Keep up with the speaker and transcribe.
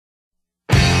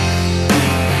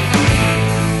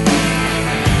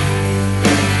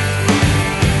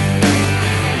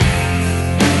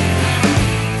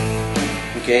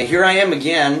Okay, here I am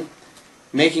again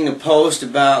making a post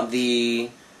about the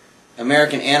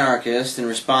American anarchist in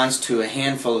response to a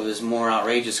handful of his more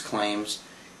outrageous claims,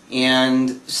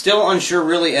 and still unsure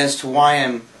really as to why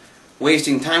I'm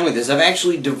wasting time with this. I've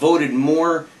actually devoted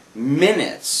more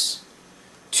minutes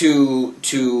to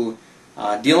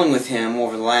dealing with him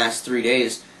over the last 3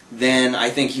 days than I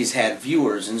think he's had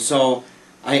viewers, and so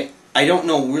I don't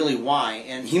know really why.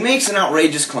 And he makes an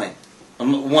outrageous claim,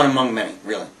 one among many,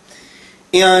 really.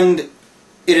 And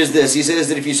it is this: he says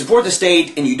that if you support the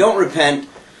state and you don't repent,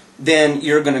 then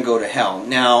you're going to go to hell.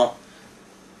 Now,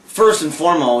 first and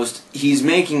foremost, he's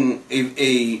making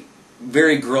a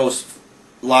very gross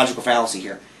logical fallacy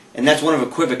here, and that's one of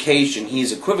equivocation.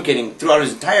 He's equivocating throughout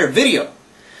his entire video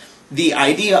the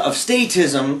idea of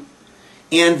statism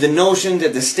and the notion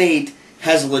that the state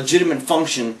has a legitimate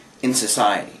function in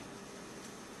society.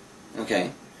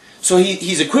 Okay? So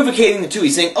he's equivocating the two.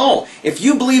 He's saying, oh, if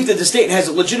you believe that the state has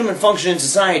a legitimate function in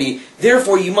society,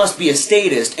 therefore you must be a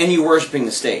statist and you're worshiping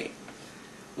the state.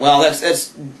 Well,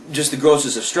 that's just the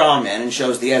grossest of straw men, and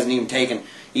shows that he hasn't even taken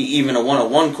even a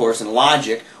 101 course in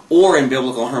logic or in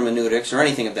biblical hermeneutics or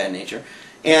anything of that nature.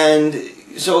 And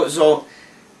so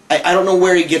I don't know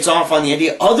where he gets off on the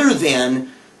idea, other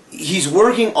than he's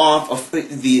working off of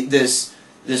this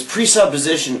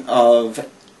presupposition of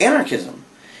anarchism.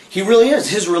 He really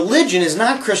is. His religion is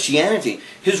not Christianity.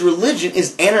 His religion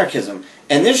is anarchism.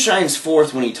 And this shines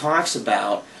forth when he talks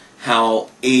about how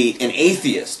an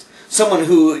atheist, someone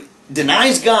who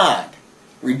denies God,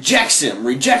 rejects Him,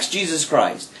 rejects Jesus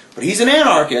Christ, but he's an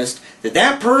anarchist,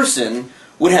 that person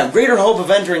would have greater hope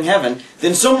of entering heaven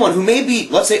than someone who may be,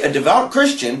 let's say, a devout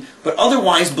Christian, but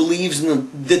otherwise believes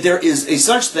that there is a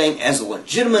such thing as a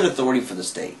legitimate authority for the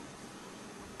state.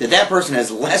 That person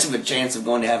has less of a chance of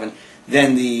going to heaven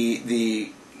than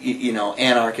the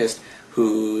anarchist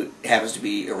who happens to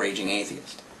be a raging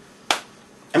atheist.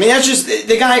 I mean, that's just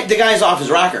the guy's off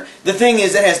his rocker. The thing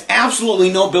is, it has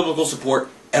absolutely no biblical support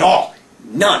at all,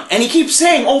 none. And he keeps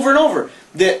saying over and over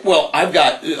that, well, I've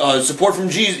got support from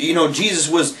Jesus. Jesus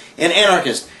was an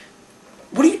anarchist.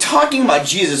 What are you talking about?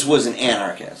 Jesus was an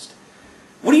anarchist.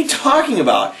 What are you talking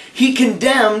about? He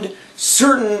condemned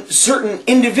certain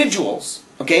individuals,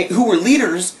 okay, who were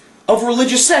leaders of a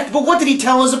religious sect. But what did he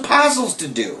tell his apostles to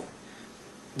do?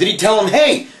 Did he tell them,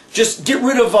 hey, just get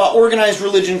rid of organized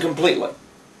religion completely?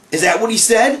 Is that what he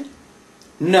said?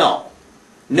 No.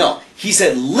 No. He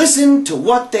said, listen to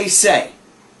what they say,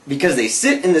 because they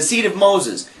sit in the seat of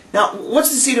Moses. Now, what's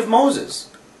the seat of Moses,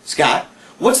 Scott?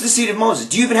 What's the seat of Moses?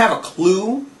 Do you even have a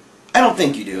clue? I don't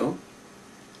think you do.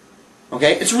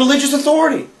 Okay? It's religious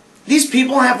authority. These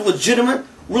people have legitimate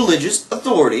religious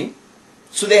authority,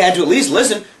 so they had to at least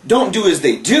listen. Don't do as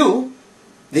they do,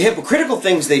 the hypocritical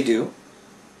things they do,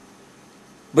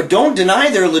 but don't deny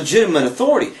their legitimate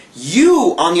authority.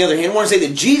 You, on the other hand, want to say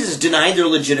that Jesus denied their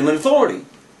legitimate authority.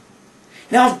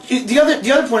 Now,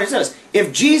 the other point is this: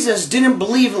 if Jesus didn't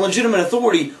believe in legitimate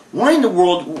authority, why in the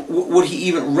world would he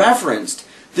even reference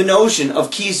the notion of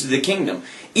keys to the kingdom?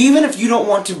 Even if you don't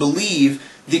want to believe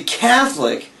the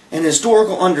Catholic and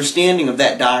historical understanding of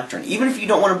that doctrine, even if you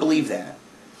don't want to believe that,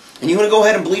 and you want to go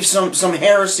ahead and believe some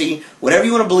heresy, whatever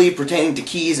you want to believe pertaining to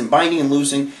keys and binding and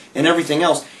loosing and everything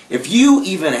else, if you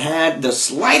even had the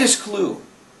slightest clue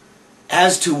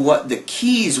as to what the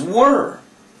keys were,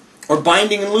 or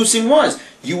binding and loosing was,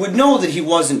 you would know that he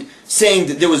wasn't saying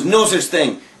that there was no such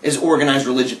thing as organized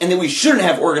religion, and that we shouldn't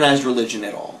have organized religion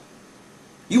at all.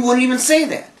 You wouldn't even say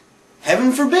that.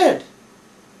 Heaven forbid.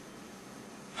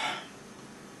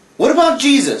 What about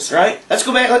Jesus, right? Let's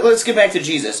get back to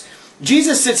Jesus.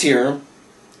 Jesus sits here.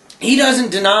 He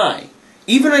doesn't deny,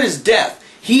 even at his death,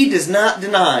 he does not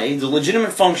deny the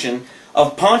legitimate function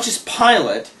of Pontius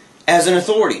Pilate as an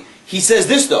authority. He says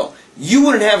this, though: you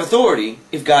wouldn't have authority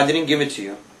if God didn't give it to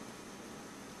you.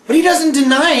 But he doesn't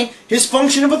deny his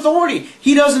function of authority.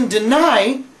 He doesn't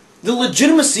deny the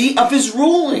legitimacy of his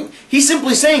ruling. He's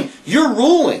simply saying, your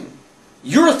ruling,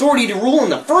 your authority to rule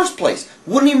in the first place,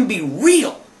 wouldn't even be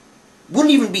real.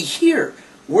 Wouldn't even be here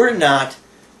were it not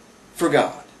for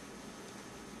God.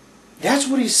 That's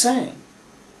what he's saying.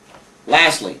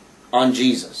 Lastly, on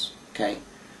Jesus, okay?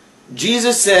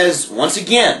 Jesus says, once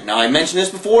again, now I mentioned this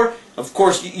before, of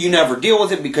course you never deal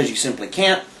with it because you simply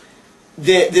can't,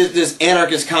 this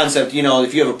anarchist concept,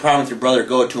 if you have a problem with your brother,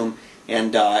 go to him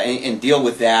and deal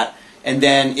with that. And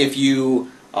then if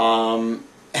you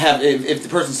if the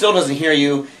person still doesn't hear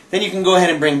you, then you can go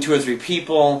ahead and bring 2 or 3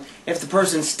 people. If the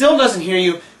person still doesn't hear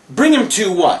you, bring him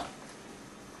to what?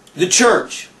 The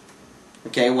church.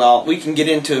 Okay, well, we can get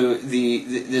into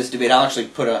this debate. I'll actually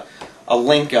put a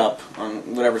link up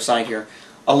on whatever site here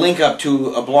a link up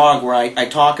to a blog where I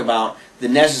talk about the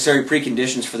necessary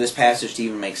preconditions for this passage to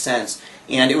even make sense.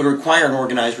 And it would require an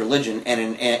organized religion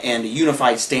and a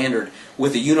unified standard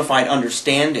with a unified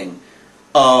understanding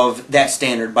of that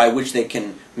standard by which they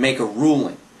can make a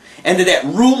ruling. And that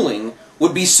ruling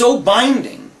would be so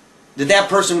binding that that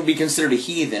person would be considered a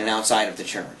heathen and outside of the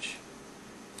church.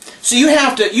 So you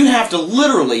have to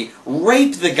literally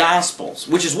rape the Gospels,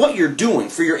 which is what you're doing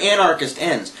for your anarchist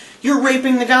ends. You're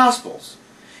raping the Gospels.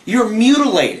 You're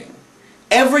mutilating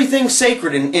everything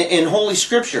sacred in Holy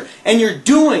Scripture. And you're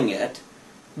doing it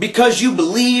because you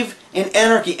believe in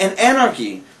anarchy. And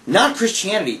anarchy, not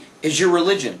Christianity, is your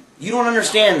religion. You don't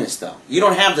understand this, though. You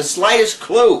don't have the slightest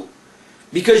clue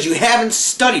because you haven't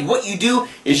studied. What you do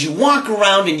is you walk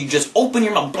around and you just open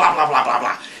your mouth, blah, blah, blah, blah,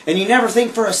 blah. And you never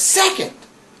think for a second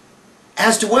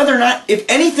as to whether or not, if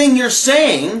anything you're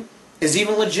saying is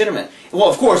even legitimate. Well,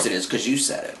 of course it is, because you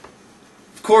said it.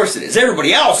 Of course it is.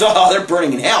 Everybody else, oh, they're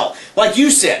burning in hell. Like you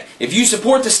said, if you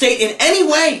support the state in any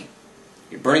way,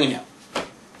 you're burning in hell.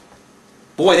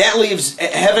 Boy, that leaves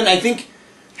heaven, I think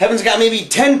heaven's got maybe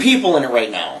 10 people in it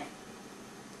right now.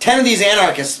 10 of these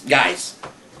anarchist guys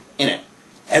in it.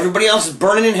 Everybody else is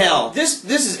burning in hell. This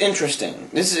is interesting.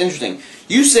 This is interesting.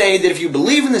 You say that if you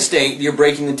believe in the state, you're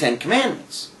breaking the 10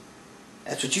 Commandments.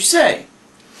 That's what you say.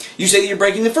 You say that you're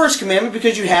breaking the first commandment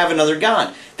because you have another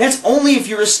God. That's only if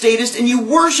you're a statist and you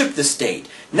worship the state,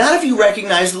 not if you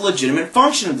recognize the legitimate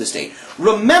function of the state.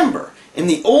 Remember, in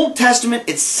the Old Testament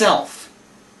itself,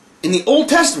 in the Old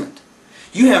Testament,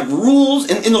 you have rules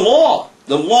in the law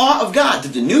of God,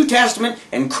 that the New Testament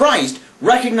and Christ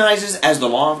recognizes as the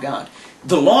law of God.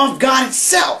 The law of God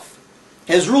itself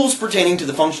has rules pertaining to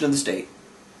the function of the state.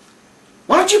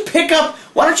 Why don't you pick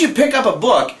up a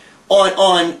book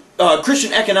on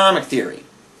Christian economic theory?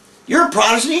 You're a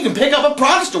Protestant, you can pick up a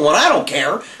Protestant one, I don't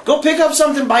care. Go pick up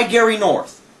something by Gary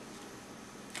North.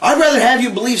 I'd rather have you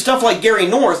believe stuff like Gary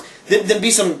North than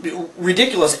be some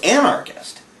ridiculous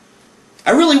anarchist.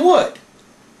 I really would.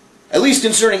 At least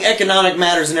concerning economic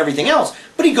matters and everything else.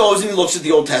 But he goes and he looks at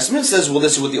the Old Testament and says, well,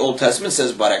 this is what the Old Testament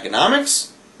says about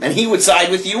economics. And he would side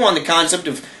with you on the concept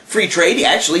of free trade.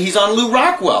 Actually, he's on Lou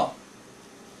Rockwell.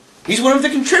 He's one of the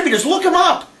contributors. Look him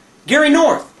up. Gary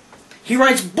North. He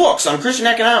writes books on Christian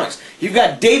economics. You've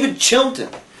got David Chilton.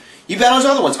 You've got those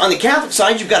other ones. On the Catholic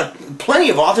side, you've got plenty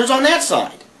of authors on that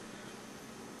side.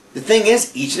 The thing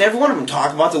is, each and every one of them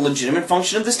talk about the legitimate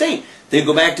function of the state. They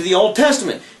go back to the Old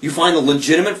Testament. You find the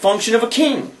legitimate function of a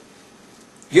king.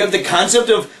 You have the concept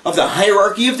of the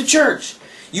hierarchy of the church.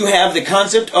 You have the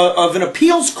concept of an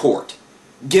appeals court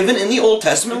given in the Old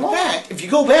Testament law. In fact, if you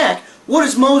go back, what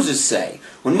does Moses say?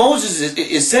 When Moses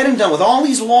is said and done with all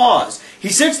these laws, he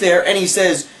sits there and he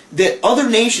says that other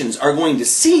nations are going to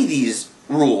see these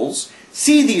rules,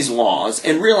 see these laws,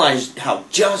 and realize how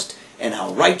just and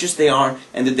how righteous they are,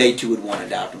 and that they too would want to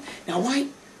adopt them. Now, why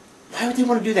would they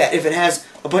want to do that if it has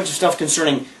a bunch of stuff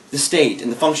concerning the state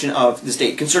and the function of the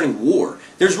state, concerning war?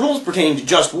 There's rules pertaining to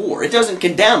just war. It doesn't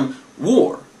condemn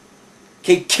war.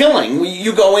 Okay, killing,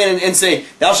 you go in and say,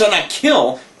 thou shalt not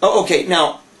kill. Oh, okay,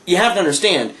 now, you have to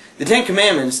understand, the 10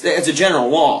 Commandments, it's a general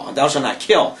law, thou shalt not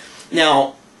kill.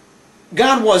 Now,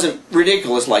 God wasn't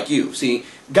ridiculous like you. See,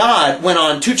 God went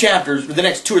on 2 chapters, the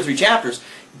next 2 or 3 chapters,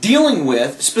 dealing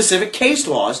with specific case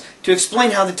laws to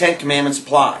explain how the 10 Commandments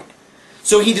applied.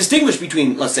 So he distinguished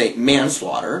between, let's say,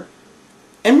 manslaughter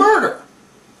and murder.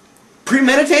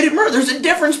 Premeditated murder. There's a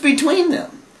difference between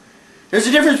them. There's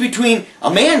a difference between a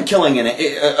man killing a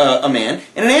man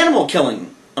and an animal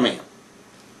killing a man.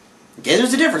 Okay,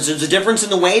 there's a difference. There's a difference in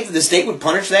the way that the state would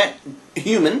punish that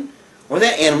human or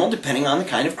that animal depending on the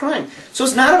kind of crime. So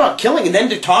it's not about killing. And then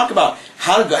to talk about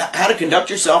how to conduct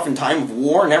yourself in time of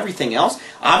war and everything else,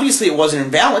 obviously it wasn't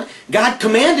invalid. God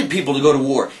commanded people to go to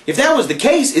war. If that was the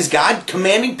case, is God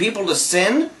commanding people to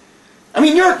sin? I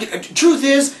mean, truth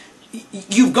is,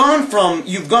 you've gone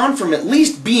from at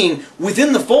least being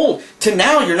within the fold to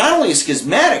now you're not only a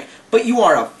schismatic, but you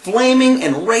are a flaming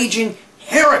and raging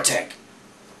heretic.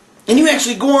 And you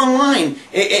actually go online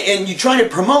and you try to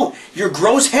promote your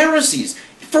gross heresies.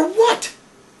 For what?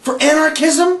 For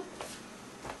anarchism?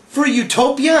 For a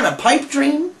utopia and a pipe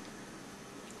dream?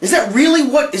 Is that really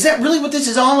what this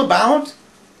is all about?